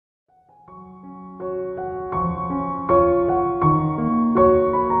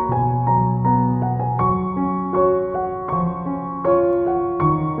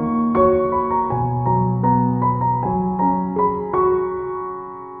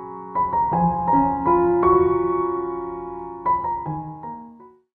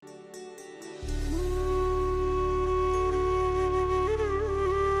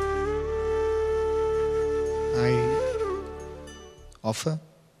offer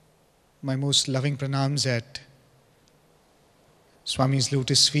my most loving pranams at Swami's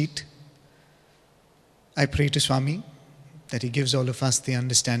lotus feet. I pray to Swami that he gives all of us the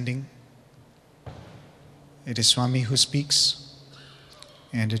understanding. It is Swami who speaks,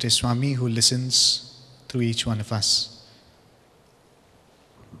 and it is Swami who listens through each one of us.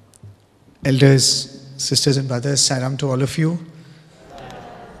 Elders, sisters and brothers, Sairam to all of you.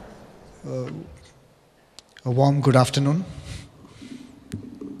 A warm good afternoon.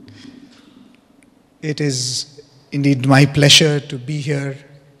 It is indeed my pleasure to be here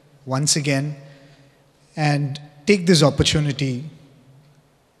once again and take this opportunity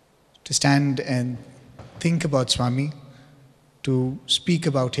to stand and think about Swami, to speak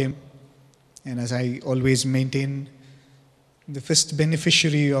about him. And as I always maintain, the first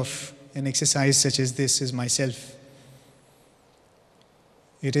beneficiary of an exercise such as this is myself.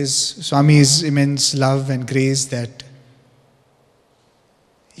 It is Swami's immense love and grace that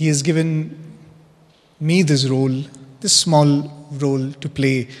he has given me this role, this small role to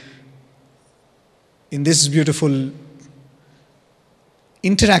play in this beautiful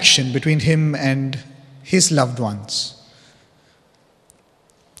interaction between him and his loved ones.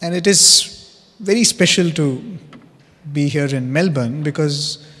 And it is very special to be here in Melbourne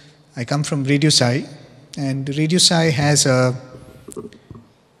because I come from Radio Sai, and Radio Sai has a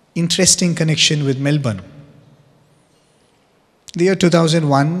interesting connection with Melbourne. The year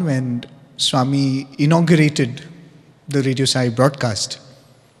 2001, when Swami inaugurated the Radio Sai broadcast,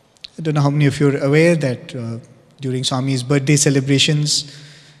 I don't know how many of you are aware that during Swami's birthday celebrations,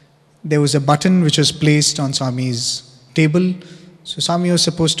 there was a button which was placed on Swami's table. So Swami was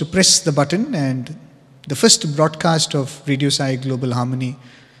supposed to press the button, and the first broadcast of Radio Sai Global Harmony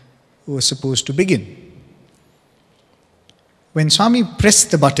was supposed to begin. When Swami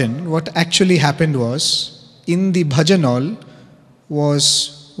pressed the button, what actually happened was, in the bhajan hall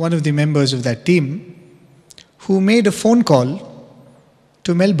was one of the members of that team who made a phone call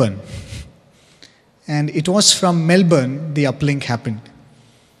to Melbourne. And it was from Melbourne the uplink happened.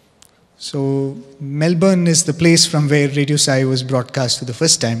 So Melbourne is the place from where Radio Sai was broadcast for the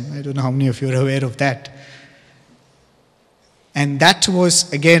first time. I don't know how many of you are aware of that. And that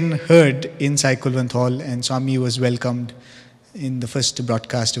was again heard in Sai Kulwant Hall, and Swami was welcomed in the first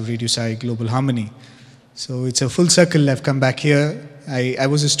broadcast of Radio Sai Global Harmony. So it's a full circle. I've come back here. I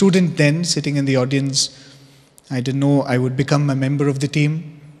was a student then, sitting in the audience. I didn't know I would become a member of the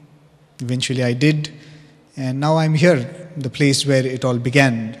team. Eventually I did. And now I'm here, the place where it all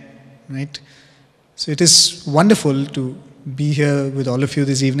began, right? So it is wonderful to be here with all of you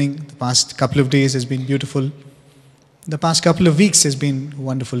this evening. The past couple of days has been beautiful. The past couple of weeks has been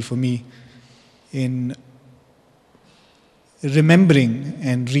wonderful for me in remembering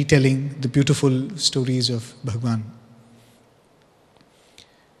and retelling the beautiful stories of Bhagwan.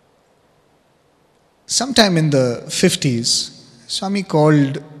 Sometime in the 50s, Swami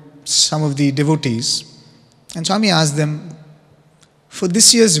called some of the devotees, and Swami asked them, for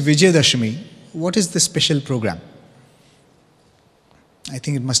this year's Vijayadashami, what is the special program? I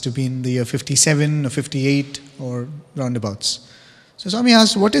think it must have been the year 57 or 58 or roundabouts. So Swami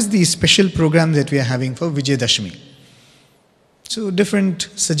asked, what is the special program that we are having for Vijayadashami? So different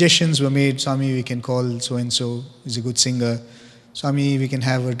suggestions were made. Swami, we can call so-and-so, is a good singer. Swami, we can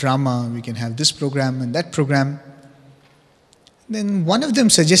have a drama, we can have this program and that program. Then one of them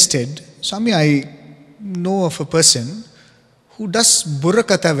suggested, Swami, I know of a person who does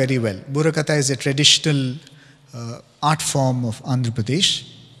Burrakatha very well. Burrakatha is a traditional art form of Andhra Pradesh.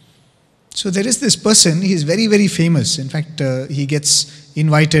 So there is this person, he is very, very famous. In fact, he gets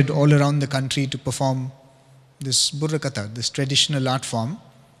invited all around the country to perform this Burrakatha, this traditional art form.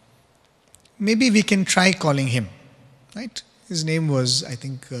 Maybe we can try calling him, right? His name was, I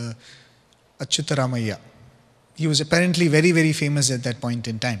think, Achyutaramaiah. He was apparently very, very famous at that point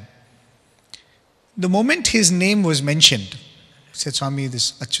in time. The moment his name was mentioned, said Swami,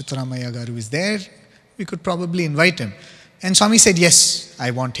 this Achyutaramaiah Garu is there, we could probably invite him. And Swami said, yes,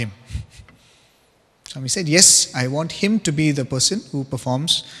 I want him. Swami said, yes, I want him to be the person who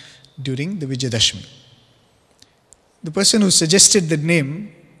performs during the Vijayadashami. The person who suggested the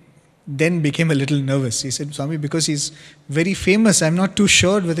name then became a little nervous. He said, Swami, because he's very famous, I'm not too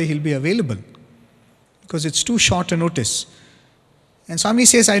sure whether he'll be available, because it's too short a notice. And Swami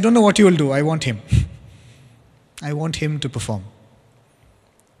says, I don't know what you will do, I want him. I want him to perform.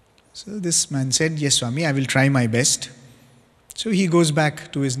 So this man said, yes, Swami, I will try my best. So he goes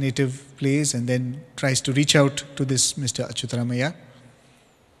back to his native place and then tries to reach out to this Mr. Achyutaramaiah.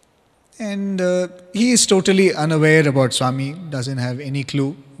 And he is totally unaware about Swami, doesn't have any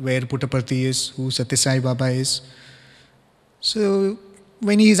clue where Puttaparthi is, who Sathya Sai Baba is. So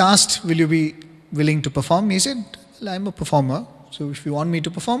when he is asked, will you be willing to perform? He said, well, I'm a performer. So if you want me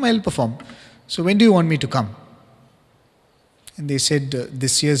to perform, I'll perform. So when do you want me to come? And they said,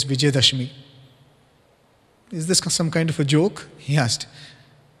 this year's Vijayadashmi. Is this some kind of a joke? He asked.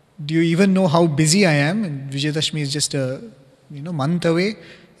 Do you even know how busy I am? And Vijayadashmi is just a month away.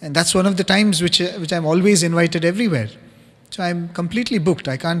 And that's one of the times which I'm always invited everywhere. So I'm completely booked.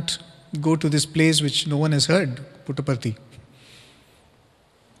 I can't go to this place which no one has heard, Puttaparthi.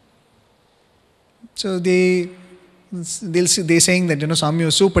 So they're saying that, Swami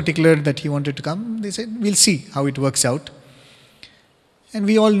was so particular that he wanted to come. They said, we'll see how it works out. And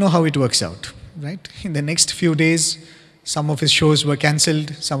we all know how it works out, right? In the next few days, some of his shows were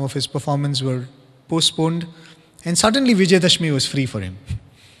cancelled, some of his performances were postponed, and suddenly Vijayadashmi was free for him.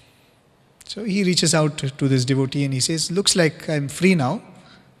 So he reaches out to this devotee and he says, looks like I'm free now,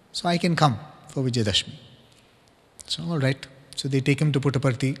 so I can come for Vijayadashmi. So all right. So they take him to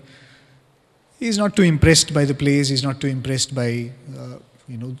Puttaparthi. He's not too impressed by the place, he's not too impressed by,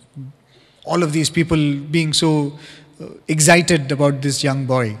 all of these people being so excited about this young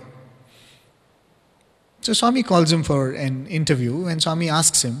boy. So Swami calls him for an interview and Swami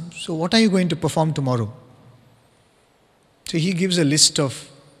asks him, so what are you going to perform tomorrow? So he gives a list of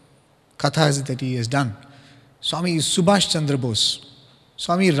kathas that he has done. Swami is Subhash Chandra Bose,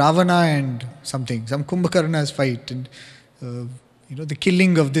 Swami Ravana and some Kumbhakarna's fight, and the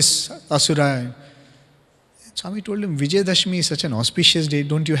killing of this asura. And Swami told him, Vijayadashmi is such an auspicious day,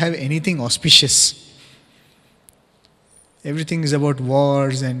 don't you have anything auspicious? Everything is about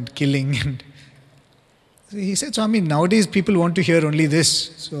wars and killing. And he said, Swami, nowadays people want to hear only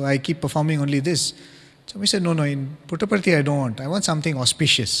this, so I keep performing only this. Swami said, no, in Puttaparthi I don't want. I want something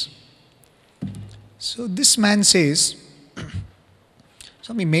auspicious. So this man says,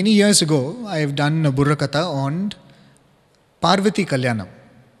 Swami, many years ago I have done a Burra Katha on Parvati Kalyanam.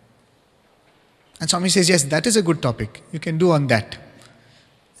 And Swami says, yes, that is a good topic. You can do on that.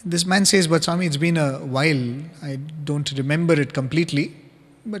 This man says, but Swami, it's been a while. I don't remember it completely,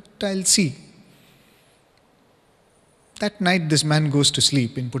 but I'll see. That night, this man goes to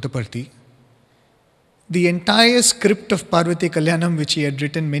sleep in Puttaparthi. The entire script of Parvati Kalyanam, which he had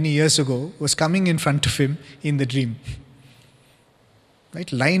written many years ago, was coming in front of him in the dream.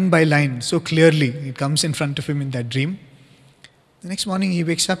 Right? Line by line, so clearly, it comes in front of him in that dream. The next morning, he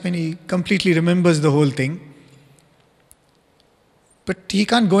wakes up and he completely remembers the whole thing. But he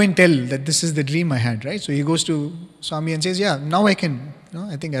can't go and tell that this is the dream I had, right? So he goes to Swami and says, yeah, now I can,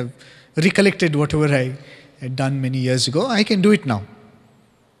 I think I've recollected whatever I had done many years ago. I can do it now.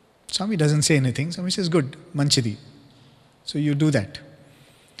 Swami doesn't say anything. Swami says, good, Manchidi. So you do that.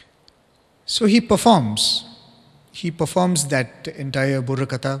 So he performs. He performs that entire Burra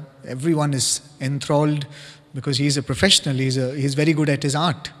Katha. Everyone is enthralled because he is a professional. He's very good at his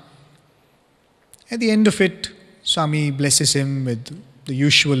art. At the end of it, Swami blesses him with the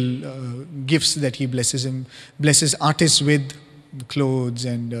usual gifts that he blesses artists with, clothes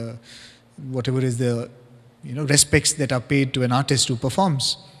and whatever is the respects that are paid to an artist who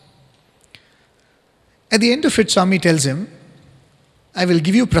performs. At the end of it, Swami tells him, I will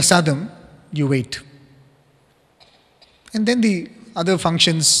give you prasadam, you wait. And then the other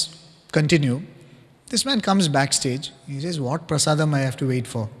functions continue. This man comes backstage. He says, what prasadam I have to wait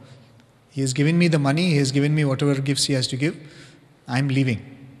for? He has given me the money, he has given me whatever gifts he has to give. I am leaving.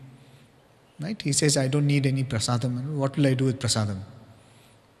 Right? He says, I don't need any prasadam. What will I do with prasadam?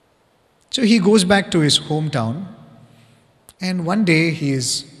 So he goes back to his hometown, and one day he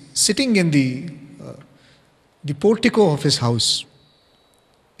is sitting in the portico of his house.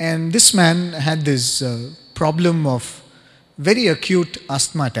 And this man had this problem of very acute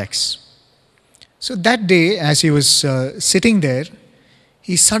asthma attacks. So that day, as he was sitting there,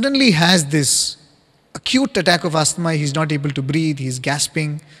 he suddenly has this acute attack of asthma. He's not able to breathe, he's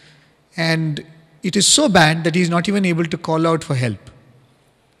gasping, and it is so bad that he's not even able to call out for help.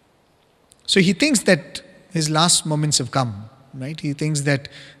 So he thinks that his last moments have come, right? He thinks that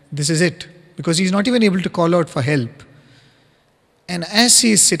this is it, because he's not even able to call out for help. And as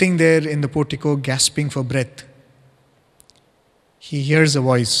he is sitting there in the portico gasping for breath, he hears a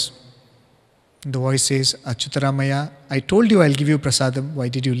voice. The voice says, Achyutaramaya, I told you I'll give you prasadam, why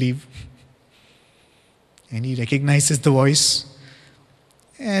did you leave? And he recognizes the voice.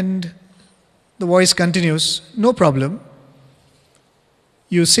 And the voice continues, no problem.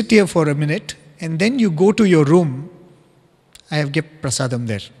 You sit here for a minute and then you go to your room. I have kept prasadam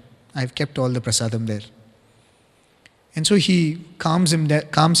there. I have kept all the prasadam there. And so he calms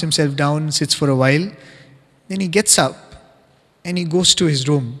himself down, sits for a while. Then he gets up and he goes to his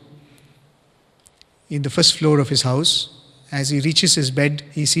room in the first floor of his house, As he reaches his bed,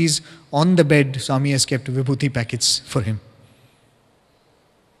 he sees on the bed Swami has kept vibhuti packets for him.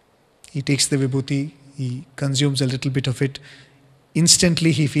 He takes the vibhuti, he consumes a little bit of it.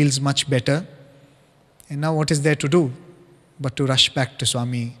 Instantly he feels much better. And now what is there to do but to rush back to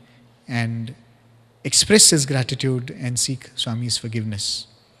Swami and express his gratitude and seek Swami's forgiveness.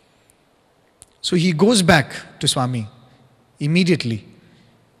 So he goes back to Swami immediately.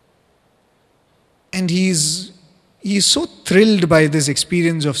 And he is so thrilled by this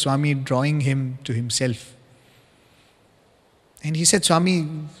experience of Swami drawing him to himself. And he said, Swami,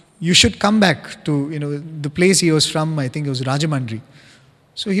 you should come back to, the place he was from. I think it was Rajamandri.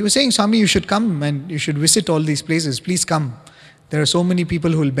 So he was saying, Swami, you should come and you should visit all these places. Please come. There are so many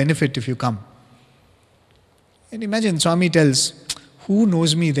people who will benefit if you come. And imagine, Swami tells, who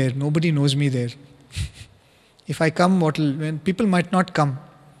knows me there? Nobody knows me there. If I come, when people might not come.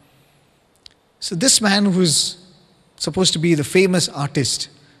 So this man who's supposed to be the famous artist,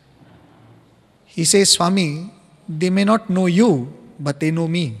 he says, Swami, they may not know you, but they know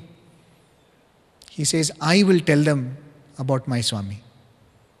me. He says, I will tell them about my Swami.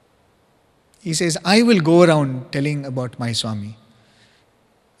 He says, I will go around telling about my Swami.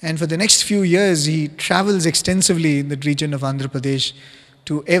 And for the next few years, he travels extensively in the region of Andhra Pradesh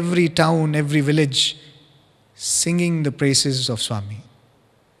to every town, every village, singing the praises of Swami.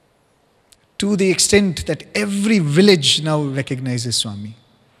 To the extent that every village now recognizes Swami.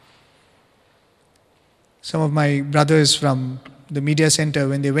 Some of my brothers from the media center,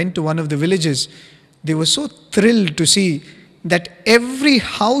 when they went to one of the villages, they were so thrilled to see that every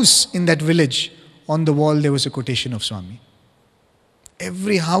house in that village, on the wall there was a quotation of Swami.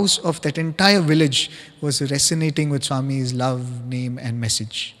 Every house of that entire village was resonating with Swami's love, name and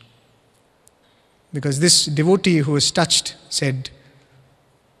message. Because this devotee who was touched said,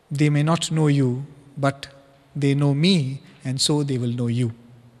 they may not know you, but they know me, and so they will know you.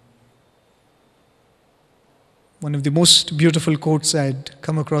 One of the most beautiful quotes I had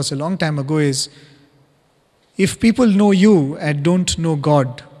come across a long time ago is, if people know you and don't know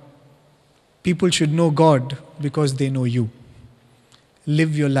God, people should know God because they know you.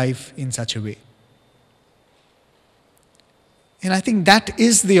 Live your life in such a way. And I think that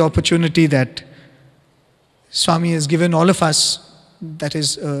is the opportunity that Swami has given all of us. That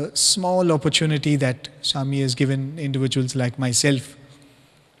is a small opportunity that Swami has given individuals like myself.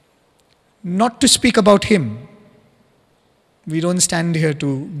 Not to speak about him. We don't stand here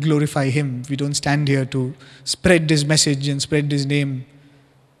to glorify him. We don't stand here to spread his message and spread his name.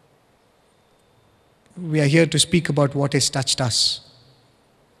 We are here to speak about what has touched us.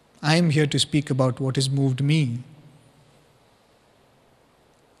 I am here to speak about what has moved me.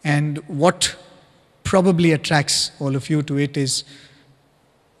 And what probably attracts all of you to it is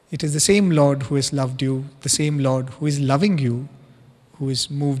the same Lord who has loved you, the same Lord who is loving you, who has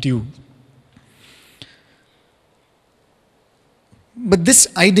moved you. But this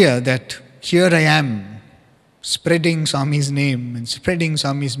idea that here I am, spreading Swami's name and spreading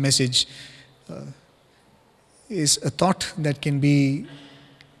Swami's message, is a thought that can be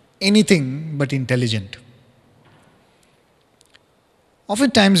anything but intelligent.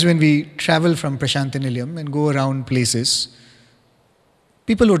 Oftentimes when we travel from Prashantinilayam and go around places,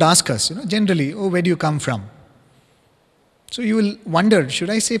 people would ask us, generally, where do you come from? So you will wonder, should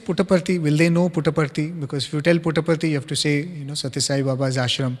I say Puttaparthi? Will they know Puttaparthi? Because if you tell Puttaparthi, you have to say, Sathya Sai Baba's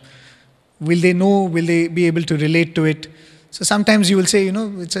ashram. Will they know? Will they be able to relate to it? So sometimes you will say,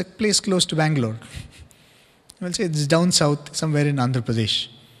 it's a place close to Bangalore. You will say it's down south, somewhere in Andhra Pradesh.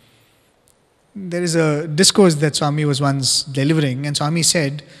 There is a discourse that Swami was once delivering, and Swami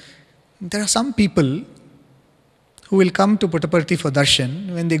said, there are some people who will come to Puttaparthi for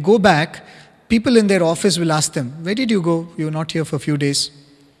darshan. When they go back, people in their office will ask them, where did you go? You were not here for a few days.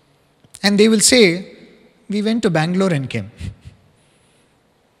 And they will say, we went to Bangalore and came.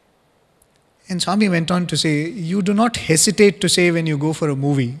 And Swami went on to say, you do not hesitate to say when you go for a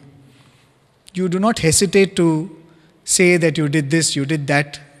movie. You do not hesitate to say that you did this, you did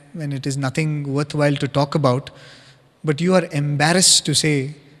that, when it is nothing worthwhile to talk about. But you are embarrassed to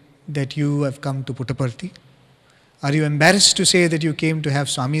say that you have come to Puttaparthi. Are you embarrassed to say that you came to have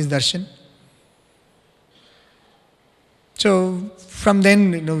Swami's darshan? So from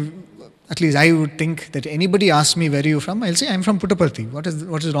then, at least I would think that anybody asks me, where are you from? I'll say, I'm from Puttaparthi. What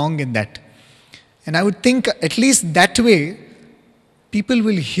is wrong in that? And I would think at least that way, people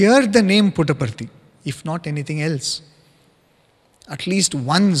will hear the name Puttaparthi, if not anything else. At least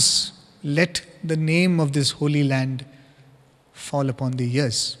once, let the name of this holy land fall upon the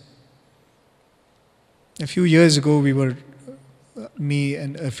ears. A few years ago, me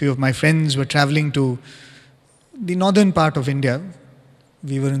and a few of my friends were traveling to the northern part of India.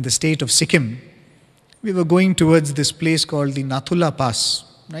 We were in the state of Sikkim. We were going towards this place called the Nathula Pass,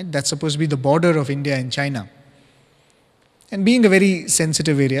 right? That's supposed to be the border of India and China. And being a very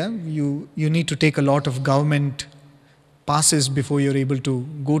sensitive area, you need to take a lot of government passes before you're able to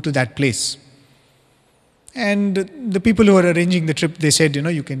go to that place. And the people who are arranging the trip, they said,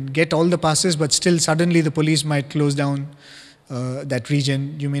 you can get all the passes, but still suddenly the police might close down that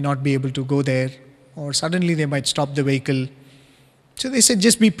region. You may not be able to go there, or suddenly they might stop the vehicle. So they said,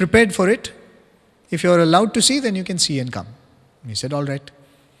 just be prepared for it. If you're allowed to see, then you can see and come. We said, all right.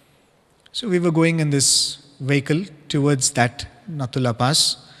 So we were going in this vehicle towards that Nathula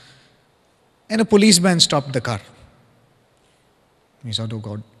Pass, and a policeman stopped the car. We thought, oh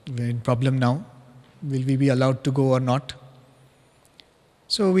God, we're in problem now. Will we be allowed to go or not?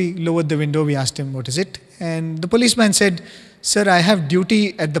 So we lowered the window, we asked him, what is it? And the policeman said, sir, I have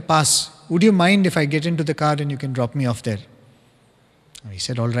duty at the pass. Would you mind if I get into the car and you can drop me off there? We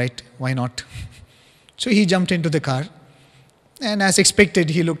said, all right, why not? So he jumped into the car, and as expected,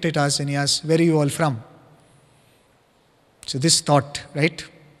 he looked at us and he asked, where are you all from? So this thought, right?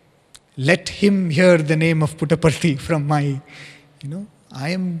 Let him hear the name of Puttaparthi from my, I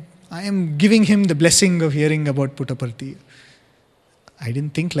am giving him the blessing of hearing about Puttaparthi. I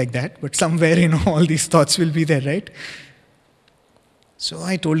didn't think like that, but somewhere, all these thoughts will be there, right? So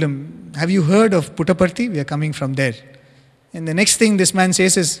I told him, have you heard of Puttaparthi? We are coming from there. And the next thing this man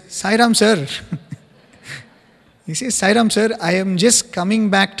says is, Sai Ram sir. He says, Sai Ram sir, I am just coming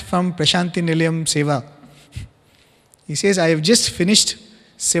back from Prasanthi Nilayam Seva. He says, I have just finished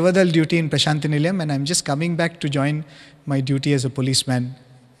Sevadal duty in Prasanthi Nilayam, and I am just coming back to join my duty as a policeman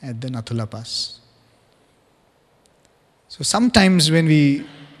at the Nathula Pass. So sometimes when we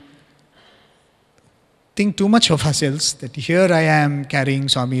think too much of ourselves, that here I am carrying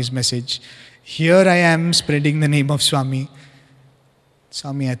Swami's message, here I am spreading the name of Swami,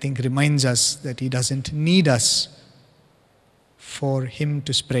 Swami, I think, reminds us that he doesn't need us for him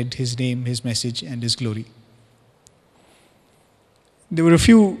to spread his name, his message and his glory. There were a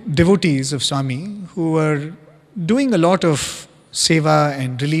few devotees of Swami who were doing a lot of seva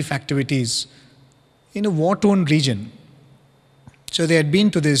and relief activities in a war-torn region. So they had been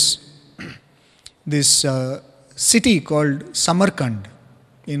to this city called Samarkand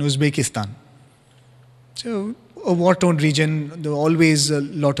in Uzbekistan. So a war-torn region, there was always a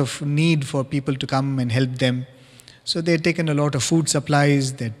lot of need for people to come and help them. So they had taken a lot of food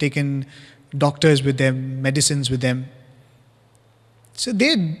supplies, they had taken doctors with them, medicines with them. So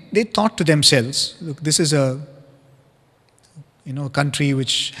they thought to themselves, look, this is a country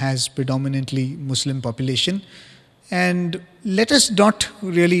which has predominantly Muslim population, and let us not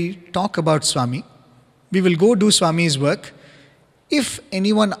really talk about Swami. We will go do Swami's work. If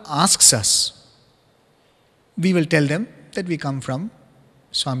anyone asks us, we will tell them that we come from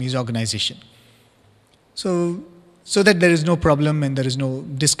Swami's organization. So that there is no problem and there is no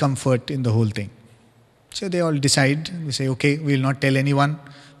discomfort in the whole thing. So they all decide, we say, okay, we will not tell anyone,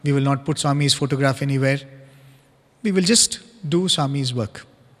 we will not put Swami's photograph anywhere, we will just do Swami's work.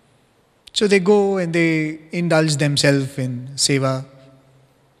 So they go and they indulge themselves in seva.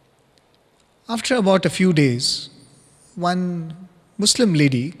 After about a few days, one Muslim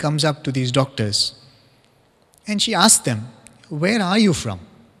lady comes up to these doctors and she asks them, where are you from?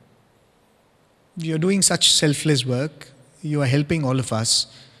 You are doing such selfless work, you are helping all of us.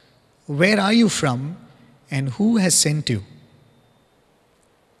 Where are you from and who has sent you?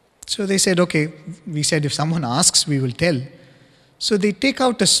 So they said, okay, we said if someone asks, we will tell. So they take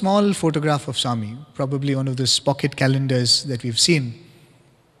out a small photograph of Swami, probably one of those pocket calendars that we've seen.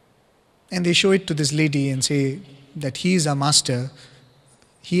 And they show it to this lady and say that he is our master,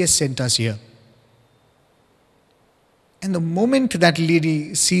 he has sent us here. And the moment that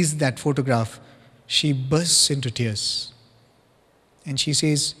lady sees that photograph, she bursts into tears. And she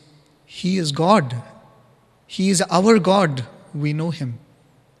says, he is God. He is our God. We know him.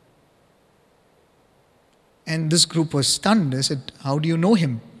 And this group was stunned. They said, how do you know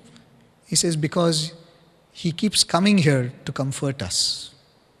him? He says, because he keeps coming here to comfort us.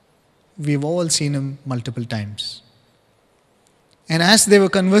 We've all seen him multiple times. And as they were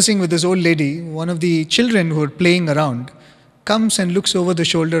conversing with this old lady, one of the children who were playing around comes and looks over the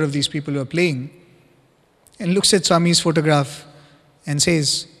shoulder of these people who are playing and looks at Swami's photograph and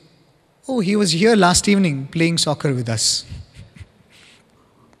says, oh, he was here last evening playing soccer with us.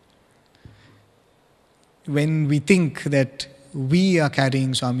 When we think that we are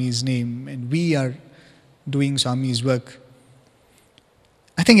carrying Swami's name and we are doing Swami's work,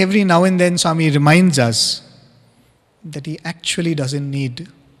 I think every now and then Swami reminds us that he actually doesn't need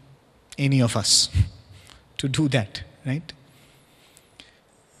any of us to do that, right?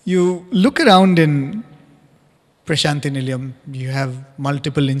 You look around in Prasanthi Nilayam, you have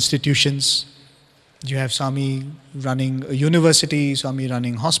multiple institutions. You have Swami running a university, Swami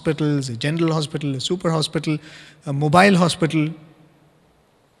running hospitals, a general hospital, a super hospital, a mobile hospital.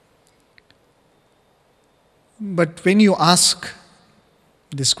 But when you ask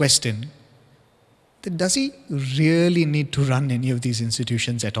this question, that does he really need to run any of these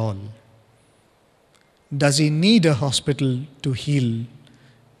institutions at all? Does he need a hospital to heal?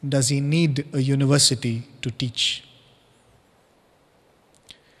 Does he need a university to teach?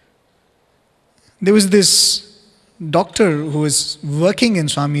 There was this doctor who was working in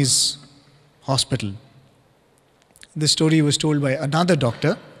Swami's hospital. This story was told by another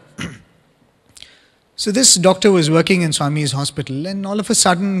doctor. So this doctor was working in Swami's hospital, and all of a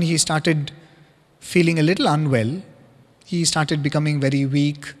sudden he started feeling a little unwell. He started becoming very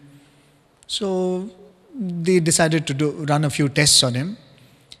weak. So they decided to run a few tests on him.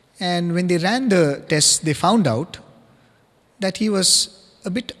 And when they ran the tests, they found out that he was a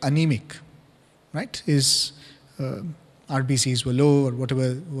bit anemic, right? His RBCs were low or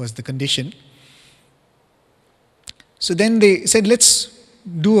whatever was the condition. So then they said, let's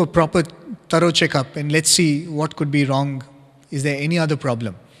do a proper thorough checkup and let's see what could be wrong. Is there any other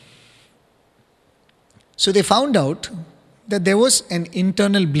problem? So they found out that there was an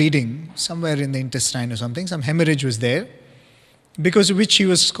internal bleeding somewhere in the intestine or something. Some hemorrhage was there, because of which he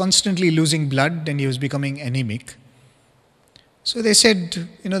was constantly losing blood and he was becoming anemic. So they said,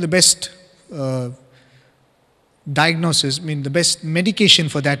 the best diagnosis, the best medication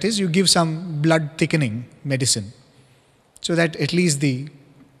for that is you give some blood thickening medicine, so that at least the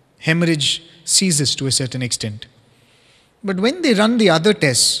hemorrhage ceases to a certain extent. But when they run the other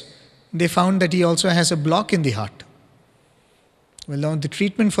tests, they found that he also has a block in the heart. Well, now the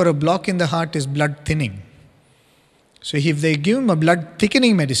treatment for a block in the heart is blood thinning. So if they give him a blood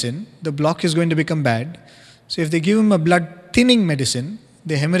thickening medicine, the block is going to become bad. So if they give him a blood thinning medicine,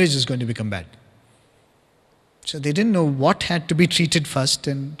 the hemorrhage is going to become bad. So they didn't know what had to be treated first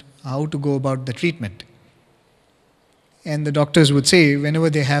and how to go about the treatment. And the doctors would say, whenever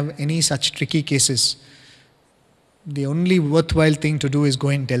they have any such tricky cases, the only worthwhile thing to do is go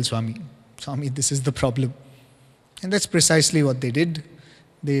and tell Swami, Swami, this is the problem. And that's precisely what they did.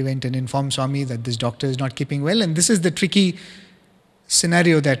 They went and informed Swami that this doctor is not keeping well, and this is the tricky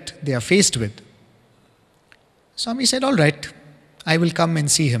scenario that they are faced with. Swami said, all right, I will come and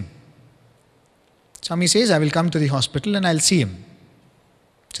see him. Swami says, I will come to the hospital and I'll see him.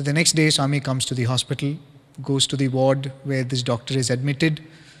 So the next day, Swami comes to the hospital, goes to the ward where this doctor is admitted,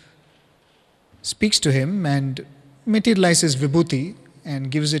 speaks to him and materializes vibhuti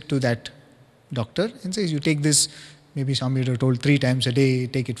and gives it to that doctor and says, you take this, maybe Swami had told 3 times a day,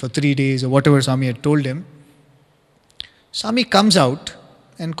 take it for 3 days or whatever Swami had told him. Swami comes out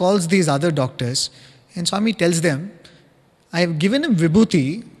and calls these other doctors, and Swami tells them, I have given him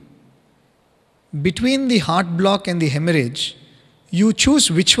vibhuti between the heart block and the hemorrhage. You choose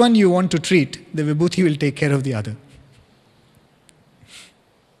which one you want to treat, the vibhuti will take care of the other.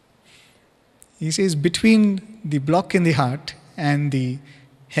 He says, between the block in the heart and the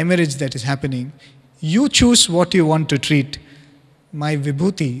hemorrhage that is happening, you choose what you want to treat. My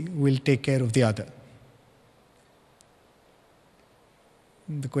vibhuti will take care of the other.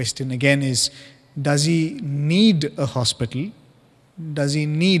 The question again is, does he need a hospital? Does he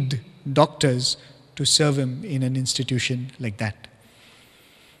need doctors to serve him in an institution like that?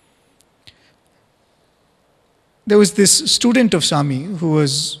 There was this student of Swami who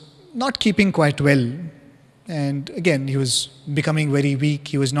was not keeping quite well, and again he was becoming very weak.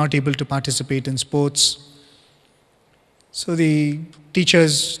 He was not able to participate in sports. So the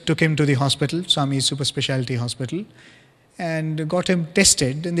teachers took him to the hospital, Swami's super specialty hospital, and got him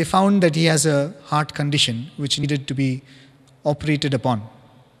tested, and they found that he has a heart condition which needed to be operated upon.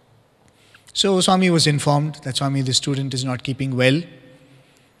 So Swami was informed that Swami, the student, is not keeping well.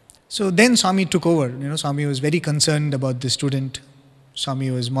 So then Swami took over. Swami was very concerned about the student.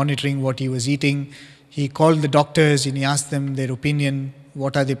 Swami was monitoring what he was eating. He called the doctors and he asked them their opinion.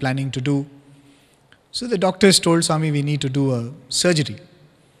 What are they planning to do? So the doctors told Swami, we need to do a surgery.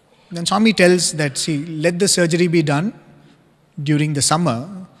 Then Swami tells that, see, let the surgery be done during the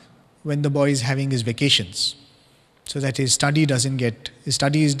summer when the boy is having his vacations, so that his studies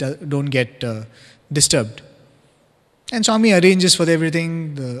don't get disturbed. And Swami arranges for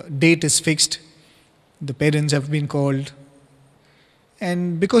everything. The date is fixed. The parents have been called.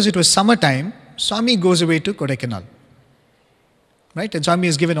 And because it was summertime, Swami goes away to Kodaikanal. Right? And Swami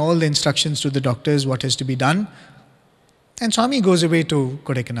has given all the instructions to the doctors what has to be done. And Swami goes away to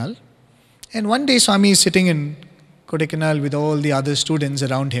Kodaikanal. And one day Swami is sitting in Kodaikanal with all the other students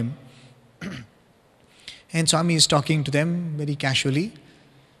around him. And Swami is talking to them very casually.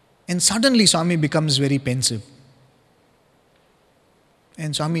 And suddenly Swami becomes very pensive.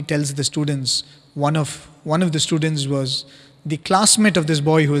 And Swami tells the students, one of the students was the classmate of this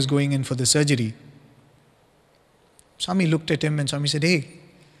boy who was going in for the surgery. Swami looked at him and Swami said, "Hey,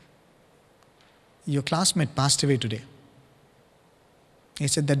 your classmate passed away today." He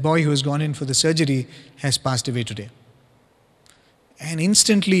said, "That boy who has gone in for the surgery has passed away today." And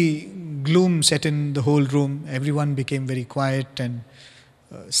instantly gloom set in the whole room. Everyone became very quiet and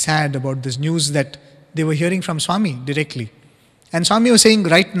sad about this news that they were hearing from Swami directly. And Swami was saying,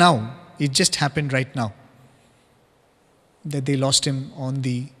 right now, it just happened right now, that they lost him on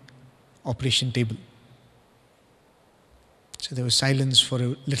the operation table. So there was silence for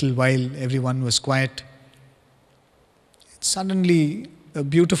a little while. Everyone was quiet. Suddenly, a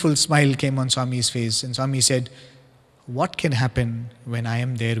beautiful smile came on Swami's face, and Swami said, "What can happen when I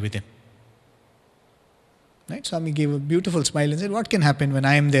am there with him?" Right? Swami gave a beautiful smile and said, "What can happen when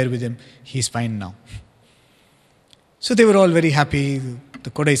I am there with him? He's fine now." So they were all very happy. The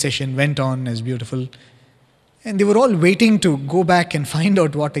Kodai session went on as beautiful. And they were all waiting to go back and find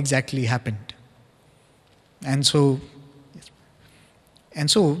out what exactly happened. And so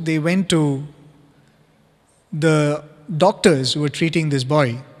they went to the doctors who were treating this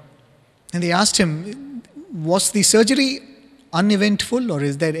boy. And they asked him, "Was the surgery uneventful, or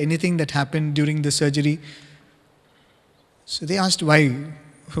is there anything that happened during the surgery?" So they asked,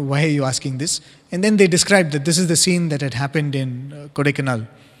 why are you asking this? And then they described that this is the scene that had happened in Kodaikanal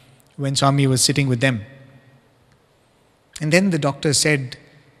when Swami was sitting with them. And then the doctor said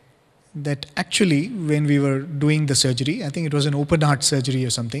that actually when we were doing the surgery, I think it was an open heart surgery or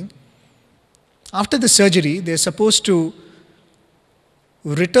something, after the surgery they're supposed to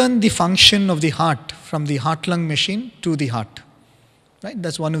return the function of the heart from the heart-lung machine to the heart. Right?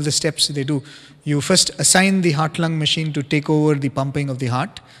 That's one of the steps they do. You first assign the heart-lung machine to take over the pumping of the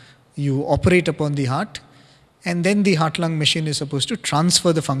heart. You operate upon the heart, and then the heart-lung machine is supposed to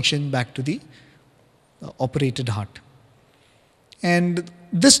transfer the function back to the operated heart. And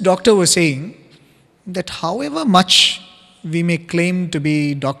this doctor was saying that however much we may claim to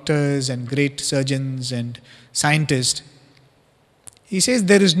be doctors and great surgeons and scientists, he says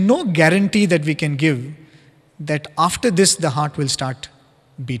there is no guarantee that we can give that after this the heart will start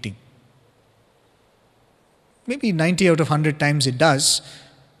beating. Maybe 90 out of 100 times it does,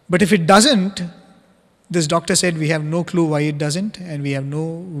 but if it doesn't, this doctor said we have no clue why it doesn't, and we have no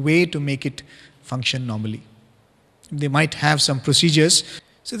way to make it function normally. They might have some procedures.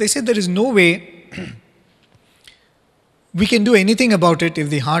 So they said there is no way we can do anything about it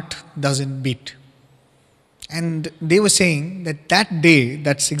if the heart doesn't beat. And they were saying that that day,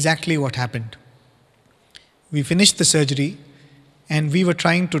 that's exactly what happened. We finished the surgery and we were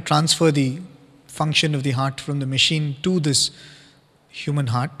trying to transfer the function of the heart from the machine to this human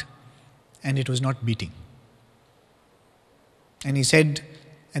heart, and it was not beating. And he said,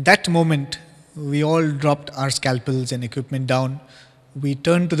 at that moment, we all dropped our scalpels and equipment down. We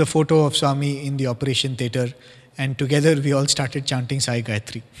turned to the photo of Swami in the operation theatre, and together we all started chanting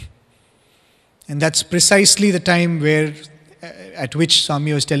SaiOrgAustralia. And that's precisely the time at which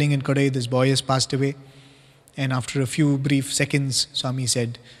Swami was telling in Kodai, this boy has passed away. And after a few brief seconds, Swami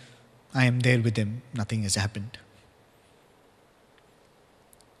said, "I am there with him, nothing has happened."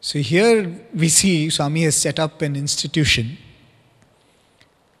 So here we see Swami has set up an institution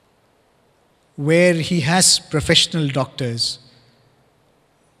where he has professional doctors.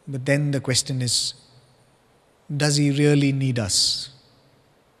 But then the question is, does he really need us?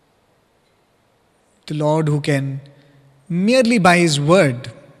 The Lord who can merely by his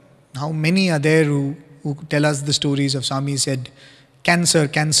word, how many are there who tell us the stories of Swami said, cancer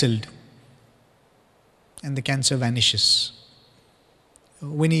cancelled, and the cancer vanishes.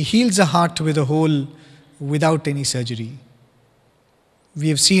 When he heals a heart with a hole without any surgery, we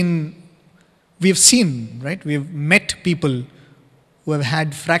have seen, right? We have met people who have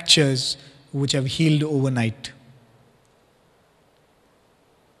had fractures which have healed overnight.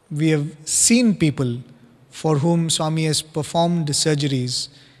 We have seen people for whom Swami has performed surgeries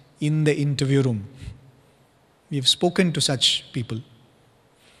in the interview room. We have spoken to such people.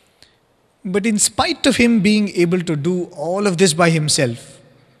 But in spite of him being able to do all of this by himself,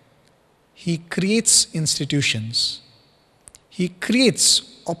 he creates institutions. He creates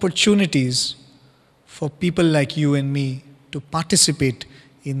opportunities for people like you and me to participate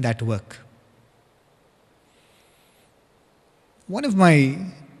in that work. One of my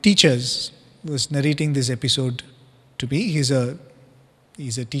teachers was narrating this episode to me. He's a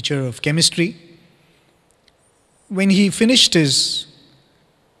He's a teacher of chemistry. When he finished his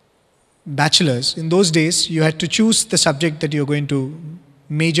bachelor's, in those days, you had to choose the subject that you're going to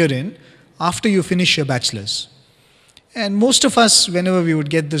major in after you finish your bachelor's. And most of us, whenever we would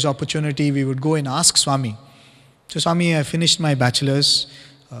get this opportunity, we would go and ask Swami, so Swami, I finished my bachelor's,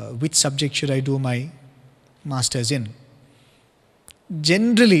 which subject should I do my master's in?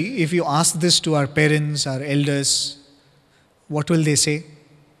 Generally, if you ask this to our parents, our elders, what will they say?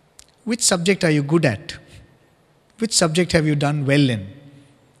 Which subject are you good at? Which subject have you done well in?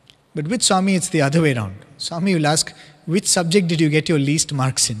 But with Swami, it's the other way around. Swami will ask, which subject did you get your least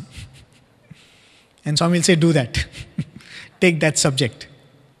marks in? And Swami will say, do that. Take that subject.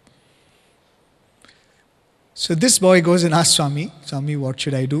 So this boy goes and asks Swami, Swami, what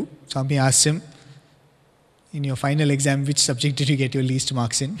should I do? Swami asks him, in your final exam, which subject did you get your least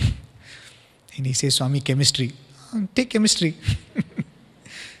marks in? And he says, Swami, chemistry. Take chemistry.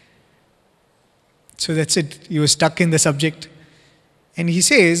 So that's it. He was stuck in the subject. And he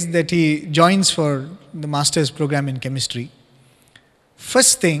says that he joins for the master's program in chemistry.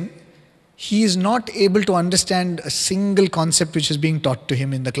 First thing, he is not able to understand a single concept which is being taught to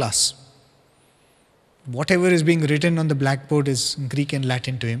him in the class. Whatever is being written on the blackboard is Greek and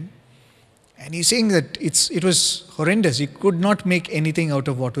Latin to him. And he's saying that it was horrendous. He could not make anything out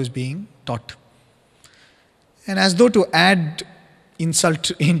of what was being taught. And as though to add insult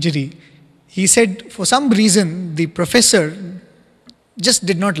to injury, he said for some reason the professor just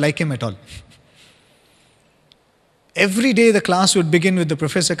did not like him at all. Every day the class would begin with the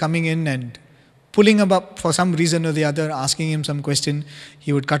professor coming in and pulling him up for some reason or the other, asking him some question.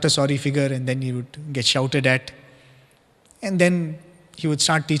 He would cut a sorry figure and then he would get shouted at. And then he would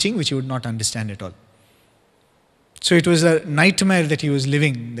start teaching, which he would not understand at all. So it was a nightmare that he was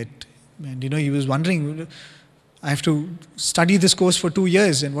living. And he was wondering, I have to study this course for 2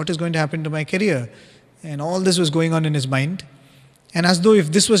 years, and what is going to happen to my career? And all this was going on in his mind. And as though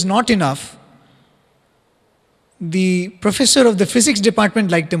if this was not enough, the professor of the physics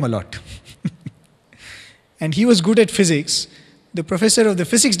department liked him a lot. And he was good at physics. The professor of the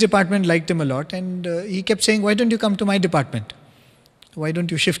physics department liked him a lot, and he kept saying, why don't you come to my department? Why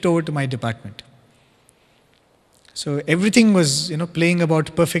don't you shift over to my department? So everything was, playing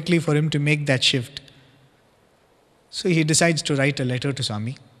about perfectly for him to make that shift. So he decides to write a letter to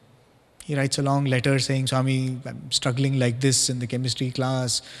Swami. He writes a long letter saying, Swami, I'm struggling like this in the chemistry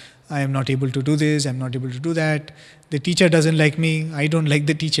class. I am not able to do this, I'm not able to do that. The teacher doesn't like me, I don't like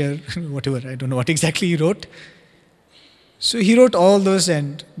the teacher, whatever, I don't know what exactly he wrote. So he wrote all those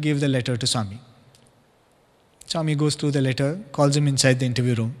and gave the letter to Swami. Swami goes through the letter, calls him inside the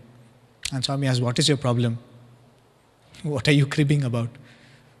interview room. And Swami asks, what is your problem? What are you cribbing about?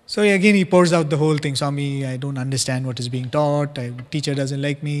 So again he pours out the whole thing. Swami, I don't understand what is being taught. Teacher doesn't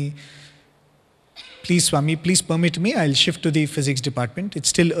like me. Please Swami, please permit me. I'll shift to the physics department. It's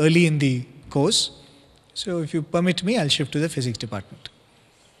still early in the course. So if you permit me, I'll shift to the physics department.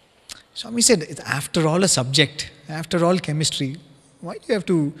 Swami said, it's after all a subject. After all chemistry. Why do you have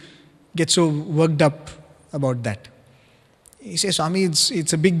to get so worked up about that? He says, Swami,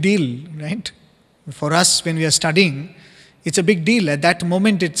 it's a big deal, right? For us when we are studying, it's a big deal. At that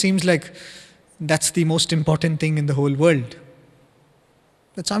moment, it seems like that's the most important thing in the whole world.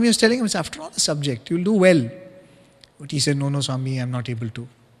 But Swami was telling him, it's after all a subject, you'll do well. But he said, no, Swami, I'm not able to.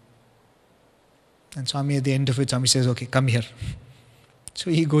 And Swami, at the end of it, Swami says, okay, come here.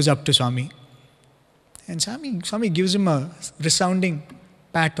 So he goes up to Swami. And Swami gives him a resounding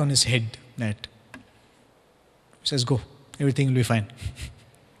pat on his head. He says, go, everything will be fine.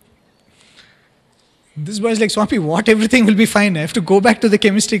 This boy is like, Swami, what? Everything will be fine. I have to go back to the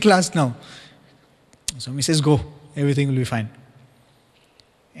chemistry class now. Swami says, go, everything will be fine.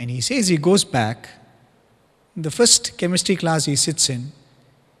 And he says he goes back. The first chemistry class he sits in,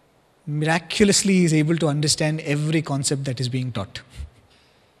 miraculously he is able to understand every concept that is being taught.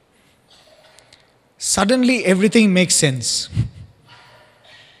 Suddenly everything makes sense.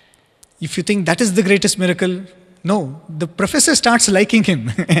 If you think that is the greatest miracle, no, the professor starts liking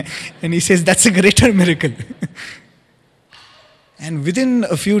him. And he says, that's a greater miracle. And within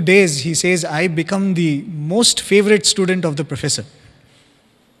a few days, he says, I become the most favorite student of the professor.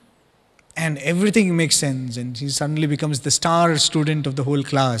 And everything makes sense. And he suddenly becomes the star student of the whole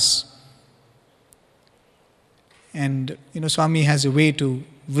class. And, Swami has a way to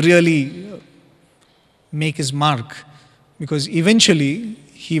really make his mark. Because eventually,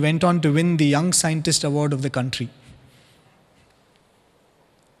 he went on to win the Young Scientist Award of the country.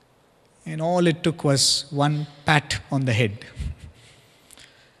 And all it took was one pat on the head.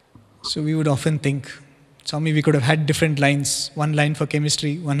 So we would often think, Swami, we could have had different lines. One line for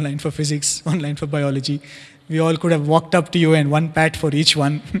chemistry, one line for physics, one line for biology. We all could have walked up to you and one pat for each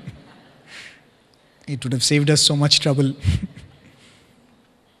one. It would have saved us so much trouble.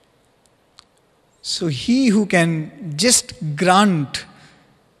 So he who can just grant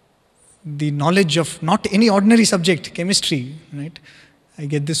the knowledge of not any ordinary subject, chemistry, right? I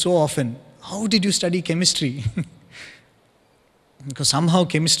get this so often. How did you study chemistry? Because somehow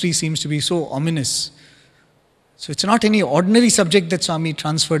chemistry seems to be so ominous. So it's not any ordinary subject that Swami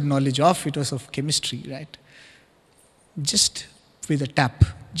transferred knowledge of, it was of chemistry, right? Just with a tap,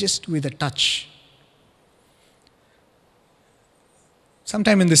 just with a touch.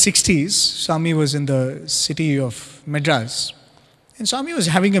 Sometime in the 60s, Swami was in the city of Madras. And Swami was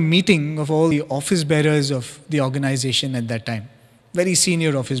having a meeting of all the office bearers of the organization at that time. Very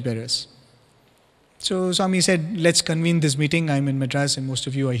senior office bearers. So Swami said, let's convene this meeting. I'm in Madras and most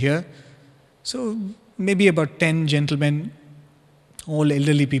of you are here. So maybe about 10 gentlemen, all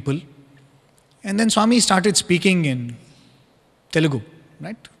elderly people. And then Swami started speaking in Telugu,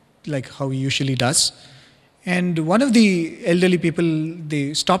 right? Like how he usually does. And one of the elderly people,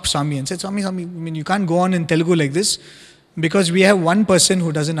 they stopped Swami and said, Swami, I mean, you can't go on in Telugu like this because we have one person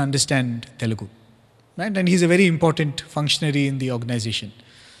who doesn't understand Telugu, right? And he's a very important functionary in the organization.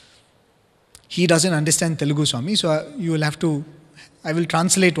 He doesn't understand Telugu, Swami, so you will have to, I will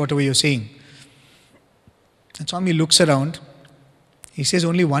translate whatever you're saying. And Swami looks around. He says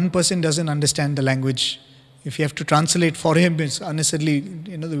only one person doesn't understand the language. If you have to translate for him, it's unnecessarily,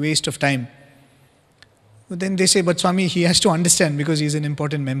 the waste of time. But then they say, but Swami, he has to understand because he's an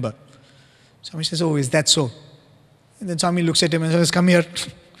important member. Swami says, oh, is that so? And then Swami looks at him and says, come here.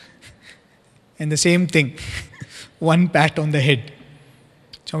 And the same thing, one pat on the head.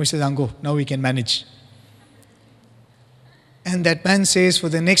 Swami says, Ango, now we can manage. And that man says for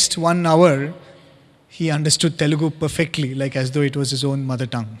the next 1 hour, he understood Telugu perfectly, like as though it was his own mother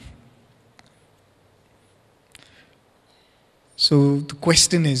tongue. So the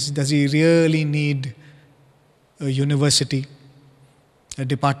question is, does he really need a university, a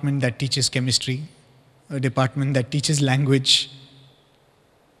department that teaches chemistry, a department that teaches language?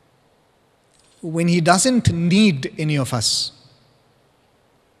 When he doesn't need any of us,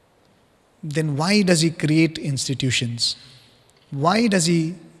 then why does he create institutions? Why does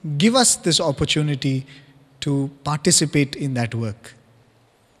he give us this opportunity to participate in that work?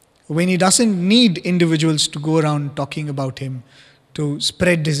 When he doesn't need individuals to go around talking about him, to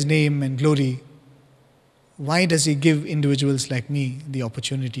spread his name and glory, why does he give individuals like me the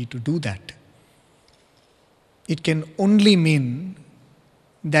opportunity to do that? It can only mean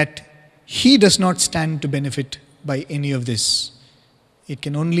that he does not stand to benefit by any of this. It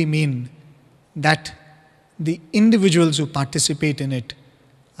can only mean that the individuals who participate in it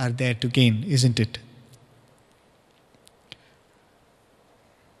are there to gain, isn't it?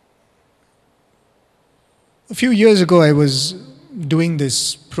 A few years ago, I was doing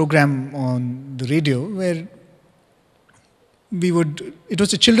this program on the radio where it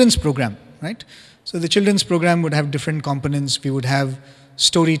was a children's program, right? So the children's program would have different components. We would have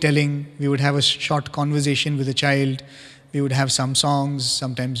storytelling, we would have a short conversation with a child, we would have some songs,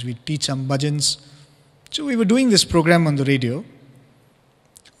 sometimes we'd teach some bhajans. So we were doing this program on the radio.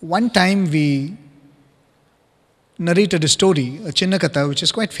 One time we narrated a story, a Chinnakatha, which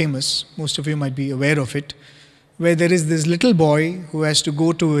is quite famous, most of you might be aware of it, where there is this little boy who has to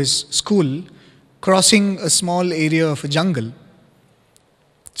go to his school, crossing a small area of a jungle.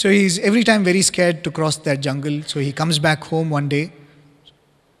 So he's every time very scared to cross that jungle, so he comes back home one day.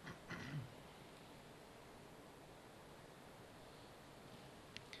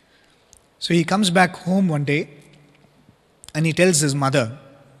 So he comes back home one day and he tells his mother,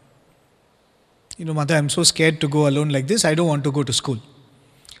 Mother, I'm so scared to go alone like this, I don't want to go to school.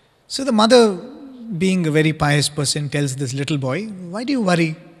 So the mother, being a very pious person, tells this little boy, why do you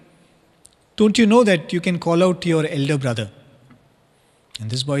worry? Don't you know that you can call out to your elder brother? And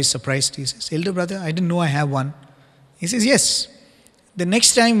this boy is surprised. He says, elder brother? I didn't know I have one. He says, yes. The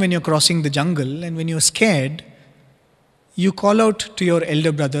next time when you're crossing the jungle and when you're scared, you call out to your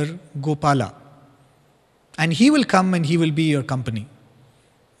elder brother, Gopala. And he will come and he will be your company.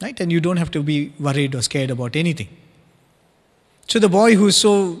 Right? And you don't have to be worried or scared about anything. So the boy who is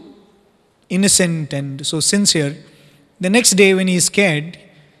so innocent and so sincere, the next day when he is scared,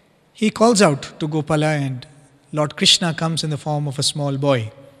 he calls out to Gopala and Lord Krishna comes in the form of a small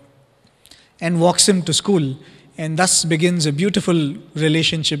boy and walks him to school. And thus begins a beautiful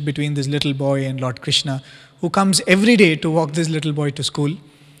relationship between this little boy and Lord Krishna, who comes every day to walk this little boy to school.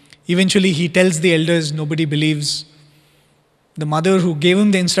 Eventually he tells the elders, nobody believes. The mother who gave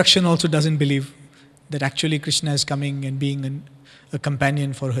him the instruction also doesn't believe. that actually Krishna is coming and being a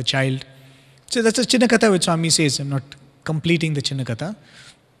companion for her child. So that's a Chinnakatha which Swami says. I'm not completing the Chinnakatha.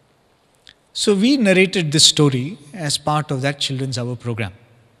 So we narrated this story as part of that Children's Hour program.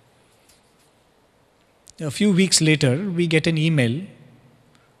 A few weeks later, we get an email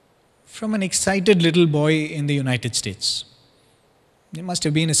from an excited little boy in the United States. He must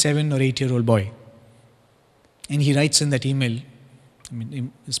have been a 7 or 8-year-old boy. And he writes in that email,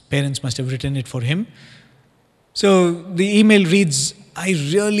 his parents must have written it for him. So the email reads, I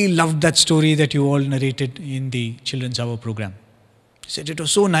really loved that story that you all narrated in the Children's Hour program. He said, it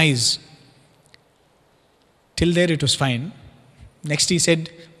was so nice. Till there it was fine. Next he said,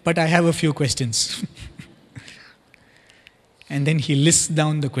 but I have a few questions. And then he lists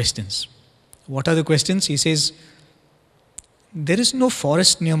down the questions. What are the questions? He says, there is no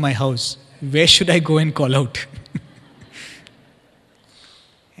forest near my house. Where should I go and call out?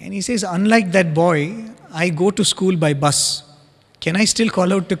 And he says, unlike that boy, I go to school by bus. Can I still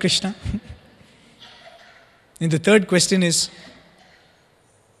call out to Krishna? And the third question is,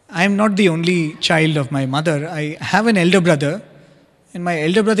 I am not the only child of my mother. I have an elder brother, and my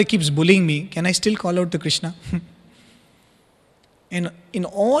elder brother keeps bullying me. Can I still call out to Krishna? And in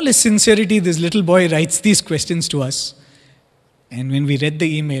all his sincerity, this little boy writes these questions to us. And when we read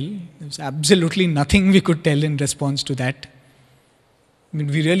the email, there was absolutely nothing we could tell in response to that. We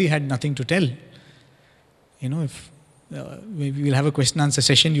really had nothing to tell. If we will have a question answer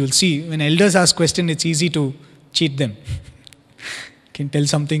session, you'll see when elders ask questions, it's easy to cheat them. Can tell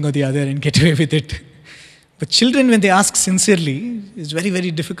something or the other and get away with it. But children, when they ask sincerely, it's very,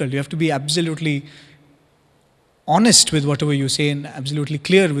 very difficult. You have to be absolutely honest with whatever you say and absolutely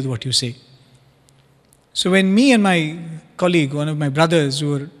clear with what you say. So when me and my colleague, one of my brothers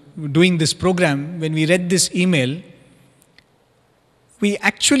who were doing this program, when we read this email, we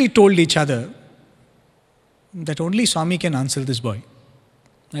actually told each other that only Swami can answer this boy.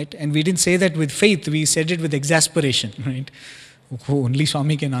 Right? And we didn't say that with faith, we said it with exasperation. Right? Oh, only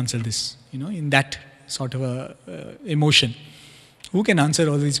Swami can answer this, in that sort of a emotion. Who can answer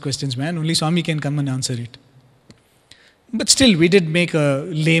all these questions, man? Only Swami can come and answer it. But still, we did make a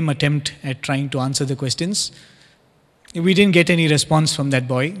lame attempt at trying to answer the questions. We didn't get any response from that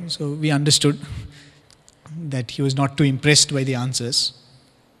boy, so we understood that he was not too impressed by the answers.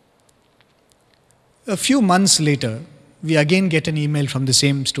 A few months later, we again get an email from the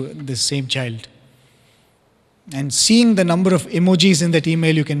same child. And seeing the number of emojis in that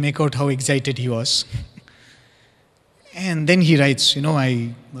email, you can make out how excited he was. And then he writes,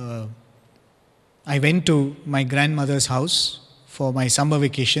 I went to my grandmother's house for my summer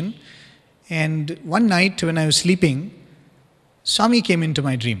vacation, and one night when I was sleeping, Swami came into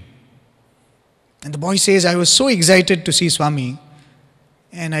my dream. And the boy says, I was so excited to see Swami,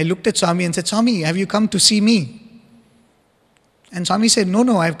 and I looked at Swami and said, Swami, have you come to see me? And Swami said,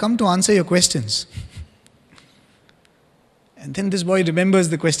 no, I've come to answer your questions. And then this boy remembers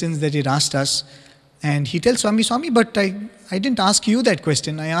the questions that he'd asked us, and he tells Swami, but I didn't ask you that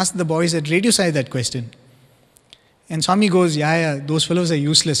question. I asked the boys at Radio Sai that question. And Swami goes, yeah, those fellows are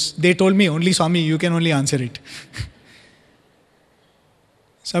useless. They told me, only Swami, you can only answer it.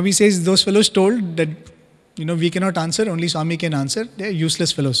 Swami says, those fellows told that, we cannot answer, only Swami can answer. They're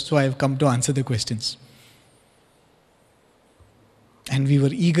useless fellows, so I have come to answer the questions. And we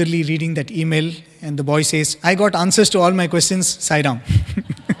were eagerly reading that email, and the boy says, I got answers to all my questions, Sai Ram.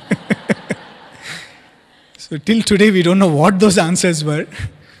 So till today, we don't know what those answers were.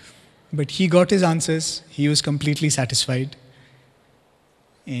 But he got his answers. He was completely satisfied.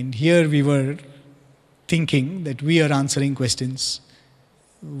 And here we were thinking that we are answering questions.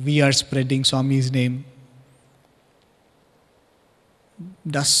 We are spreading Swami's name.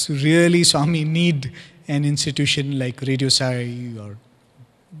 Does really Swami need an institution like Radio Sai or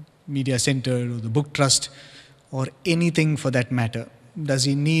Media Center or the Book Trust or anything for that matter? Does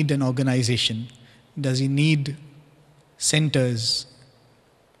he need an organization? Does he need centers?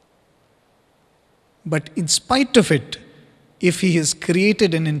 But in spite of it, if he has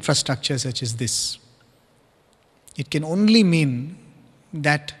created an infrastructure such as this, it can only mean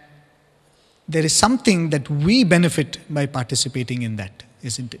that there is something that we benefit by participating in that,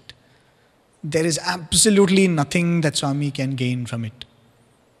 isn't it? There is absolutely nothing that Swami can gain from it.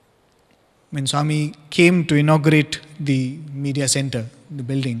 When Swami came to inaugurate the media center, the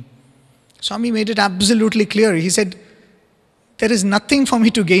building, Swami made it absolutely clear. He said, there is nothing for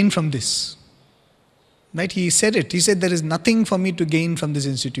me to gain from this. Right? He said it. He said, there is nothing for me to gain from this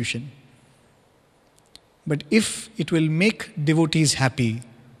institution. But if it will make devotees happy,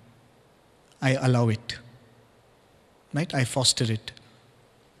 I allow it. Right? I foster it.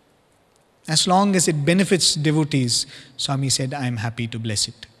 As long as it benefits devotees, Swami said, I am happy to bless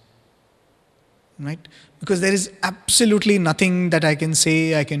it. Right? Because there is absolutely nothing that I can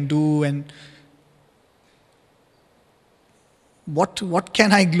say, I can do, and what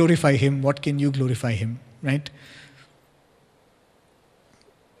can I glorify him? What can you glorify him? Right?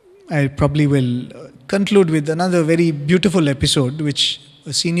 I probably will conclude with another very beautiful episode which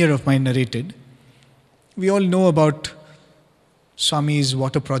a senior of mine narrated. We all know about Swami's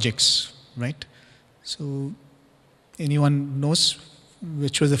water projects, right? So, anyone knows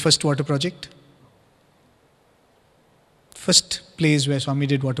which was the first water project? First place where Swami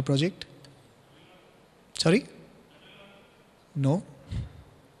did water project? Sorry? No.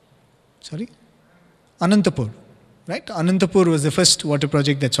 Sorry? Anantapur. Right? Anantapur was the first water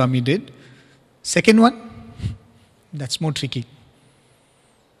project that Swami did. Second one? That's more tricky.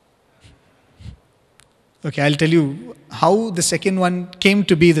 Okay, I'll tell you how the second one came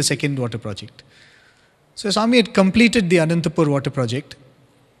to be the second water project. So Swami had completed the Anantapur water project.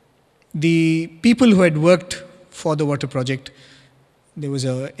 The people who had worked for the water project, there was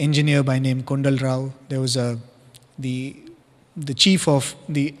an engineer by name Kondal Rao, there was the chief of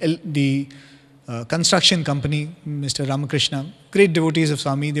the construction company, Mr. Ramakrishna, great devotees of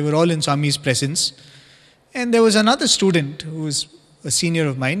Swami. They were all in Swami's presence. And there was another student who was a senior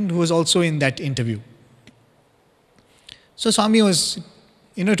of mine who was also in that interview. So Swami was,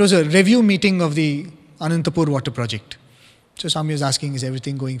 it was a review meeting of the Anantapur water project. So Swami was asking, is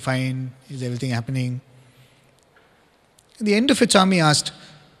everything going fine? Is everything happening? At the end of it, Swami asked,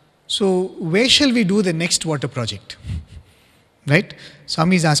 so where shall we do the next water project? Right?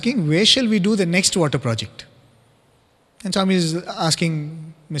 Swami is asking, where shall we do the next water project? And Swami is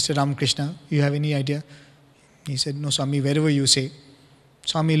asking Mr. Ramakrishna, you have any idea? He said, no, Swami, wherever you say.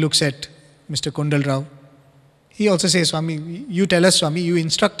 Swami looks at Mr. Kondal Rao. He also says, Swami, you tell us, Swami, you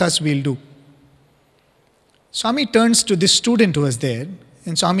instruct us, we'll do. Swami turns to this student who was there,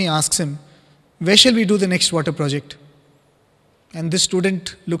 and Swami asks him, where shall we do the next water project? And this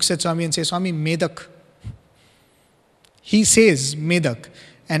student looks at Swami and says, Swami, Medak. He says Medak.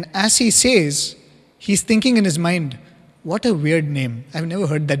 And as he says, he's thinking in his mind, what a weird name. I've never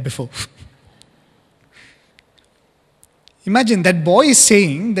heard that before. Imagine that boy is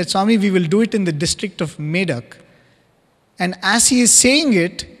saying that, Swami, we will do it in the district of Medak. And as he is saying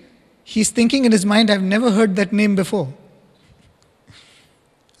it, he's thinking in his mind, I've never heard that name before.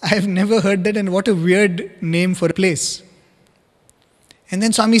 I've never heard that, and what a weird name for a place. And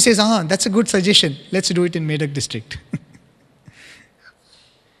then Swami says, that's a good suggestion. Let's do it in Medak district.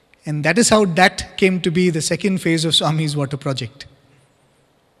 And that is how that came to be the second phase of Swami's water project.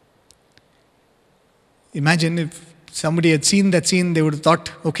 Imagine if somebody had seen that scene, they would have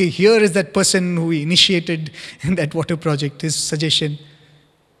thought, okay, here is that person who initiated that water project, his suggestion.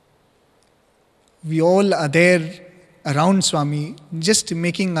 We all are there around Swami, just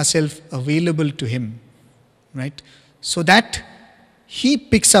making ourselves available to him, right? So that he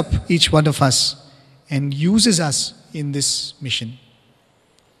picks up each one of us and uses us in this mission.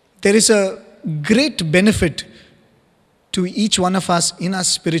 There is a great benefit to each one of us in our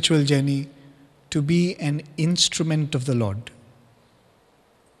spiritual journey to be an instrument of the Lord.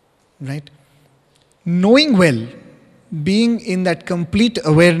 Right? Knowing well, being in that complete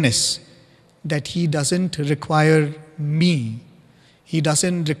awareness that He doesn't require me, He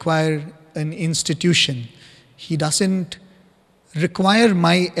doesn't require an institution, He doesn't require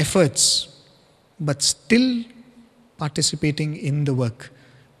my efforts, but still participating in the work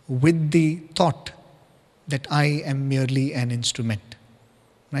with the thought that I am merely an instrument.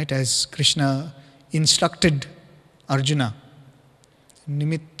 Right? As Krishna instructed Arjuna,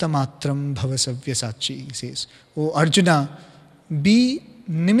 Nimitta matram bhavasavya sachi, he says, O Arjuna, be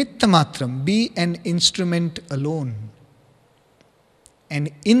nimitta matram, be an instrument alone.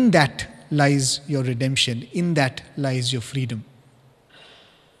 And in that lies your redemption, in that lies your freedom.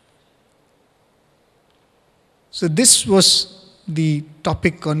 So this was the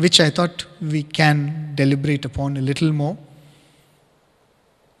topic on which I thought we can deliberate upon a little more.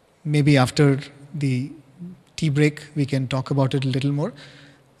 Maybe after the tea break we can talk about it a little more.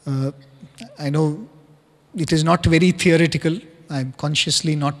 I know it is not very theoretical. I'm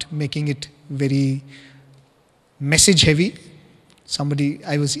consciously not making it very message heavy.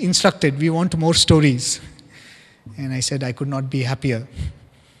 I was instructed, we want more stories. And I said I could not be happier.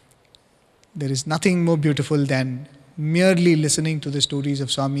 There is nothing more beautiful than merely listening to the stories of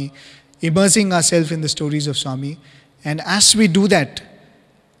Swami, immersing ourselves in the stories of Swami. And as we do that,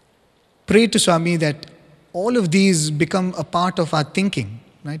 pray to Swami that all of these become a part of our thinking,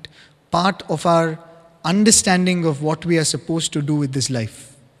 right? Part of our understanding of what we are supposed to do with this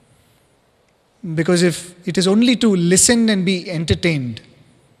life. Because if it is only to listen and be entertained,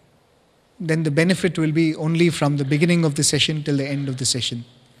 then the benefit will be only from the beginning of the session till the end of the session.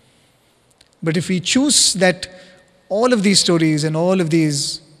 But if we choose that all of these stories and all of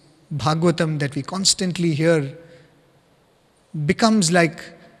these Bhagavatam that we constantly hear becomes like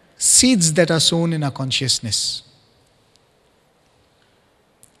seeds that are sown in our consciousness,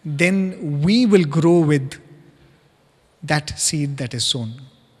 then we will grow with that seed that is sown,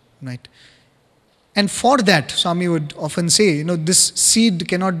 right? And for that, Swami would often say, this seed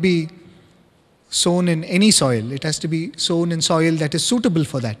cannot be sown in any soil. It has to be sown in soil that is suitable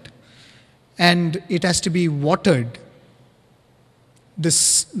for that. And it has to be watered. The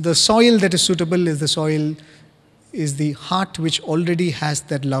soil that is suitable is the heart which already has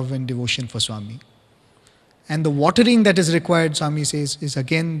that love and devotion for Swami. And the watering that is required, Swami says, is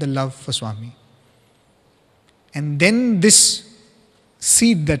again the love for Swami. And then this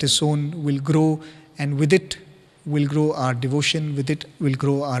seed that is sown will grow, and with it will grow our devotion, with it will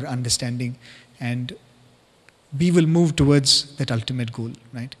grow our understanding, and we will move towards that ultimate goal,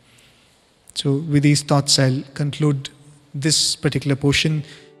 right? So with these thoughts, I'll conclude this particular portion.